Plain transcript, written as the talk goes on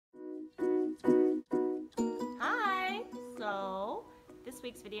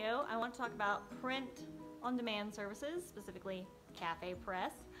this week's video, I want to talk about print-on-demand services, specifically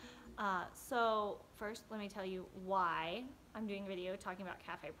CafePress. So first, let me tell you why I'm doing a video talking about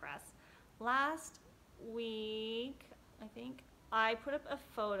CafePress. Last week, I think, I put up a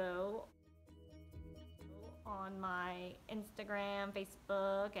photo on my Instagram,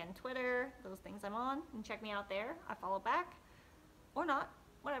 Facebook, and Twitter, those things I'm on, and check me out there. I follow back, or not,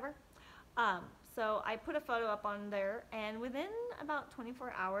 whatever. So I put a photo up on there, and within about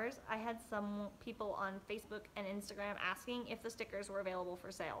 24 hours, I had some people on Facebook and Instagram asking if the stickers were available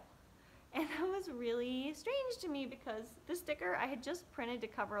for sale. And that was really strange to me because this sticker I had just printed to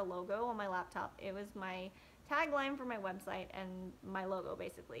cover a logo on my laptop. It was my tagline for my website and my logo,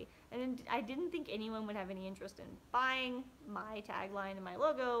 basically. And I didn't think anyone would have any interest in buying my tagline and my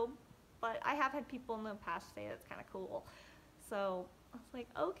logo, but I have had people in the past say that's kind of cool. So I was like,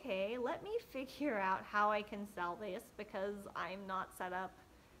 okay, let me figure out how I can sell this, because I'm not set up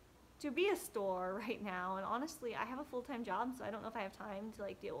to be a store right now. And honestly, I have a full-time job, so I don't know if I have time to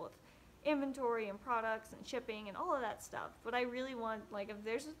like deal with inventory and products and shipping and all of that stuff. But I really want, like, if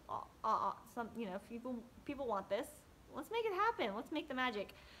there's some, you know, if people want this, let's make it happen. Let's make the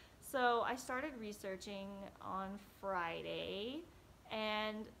magic. So I started researching on Friday,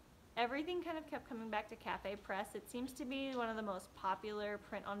 and everything kind of kept coming back to CafePress. It seems to be one of the most popular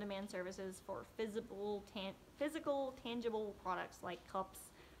print-on-demand services for physical, tangible products like cups,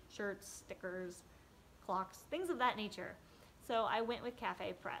 shirts, stickers, clocks, things of that nature. So I went with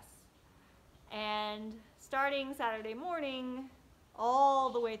CafePress. And starting Saturday morning, all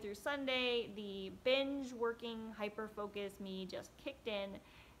the way through Sunday, the binge working, hyper-focus me just kicked in,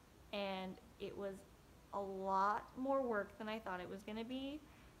 and it was a lot more work than I thought it was gonna be.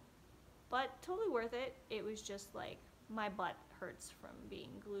 But totally worth it. It was just like, my butt hurts from being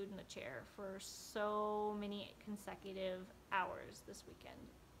glued in a chair for so many consecutive hours this weekend.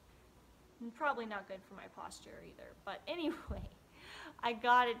 And probably not good for my posture either. But anyway, I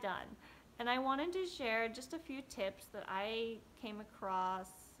got it done. And I wanted to share just a few tips that I came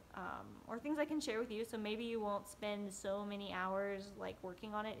across, or things I can share with you, so maybe you won't spend so many hours like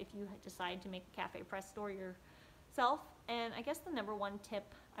working on it if you decide to make a CafePress store yourself. And I guess the number one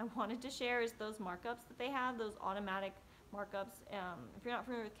tip I wanted to share is those markups that they have, those automatic markups. If you're not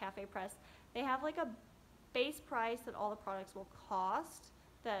familiar with CafePress, they have like a base price that all the products will cost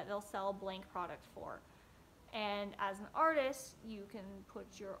that they'll sell blank product for. And as an artist, you can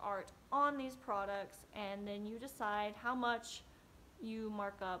put your art on these products, and then you decide how much you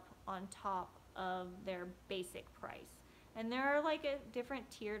mark up on top of their basic price. And there are like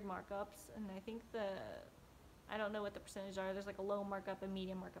different tiered markups, and I think I don't know what the percentage are. There's like a low markup, a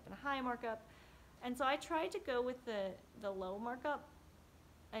medium markup, and a high markup. And so I tried to go with the low markup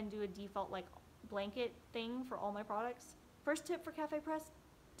and do a default like blanket thing for all my products. First tip for CafePress,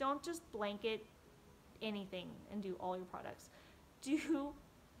 don't just blanket anything and do all your products. Do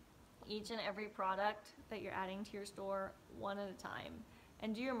each and every product that you're adding to your store one at a time,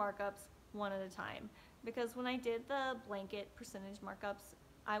 and do your markups one at a time. Because when I did the blanket percentage markups,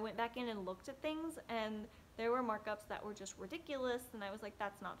 I went back in and looked at things, and there were markups that were just ridiculous, and I was like,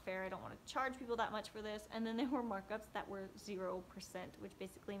 that's not fair, I don't want to charge people that much for this. And then there were markups that were 0%, which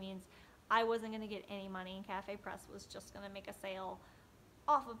basically means I wasn't going to get any money, and CafePress was just going to make a sale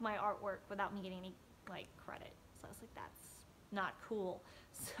off of my artwork without me getting any like credit. So I was like, that's not cool.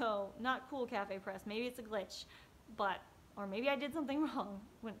 So not cool, CafePress. Maybe it's a glitch, or maybe I did something wrong,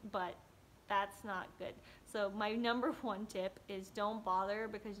 but that's not good. So my number one tip is don't bother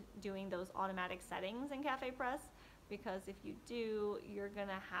doing those automatic settings in CafePress, because if you do, you're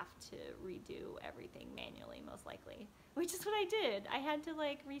gonna have to redo everything manually, most likely, which is what I did. I had to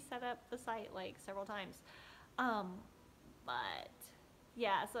like reset up the site like several times. But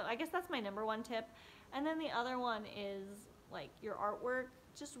yeah, so I guess that's my number one tip. And then the other one is like your artwork,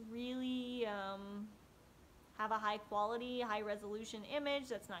 just really have a high quality, high resolution image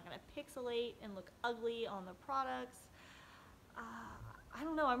that's not going to pixelate and look ugly on the products. I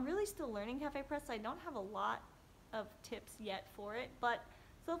don't know, I'm really still learning CafePress, so I don't have a lot of tips yet for it, but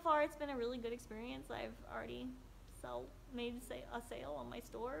so far it's been a really good experience. I've already made a sale on my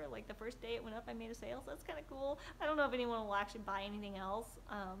store. Like the first day it went up, I made a sale, so that's kind of cool. I don't know if anyone will actually buy anything else,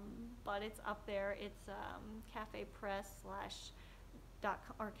 but it's up there. It's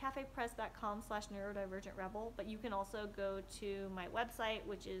CafePress.com/neurodivergent-rebel, but you can also go to my website,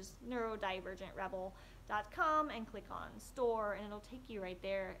 which is neurodivergent-rebel.com, and click on store, and it'll take you right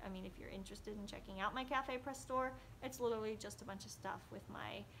there. I mean, if you're interested in checking out my CafePress store, it's literally just a bunch of stuff with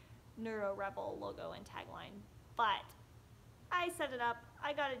my Neuro Rebel logo and tagline. But I set it up,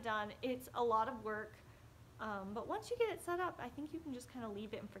 I got it done. It's a lot of work. But once you get it set up, I think you can just kind of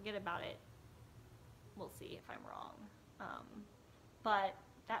leave it and forget about it. We'll see if I'm wrong. But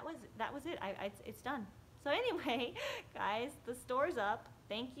that was it. It's done. So anyway, guys, the store's up.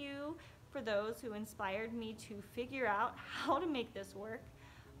 Thank you for those who inspired me to figure out how to make this work.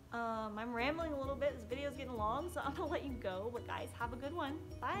 I'm rambling a little bit. This video's getting long, so I'm gonna let you go. But guys, have a good one.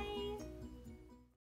 Bye.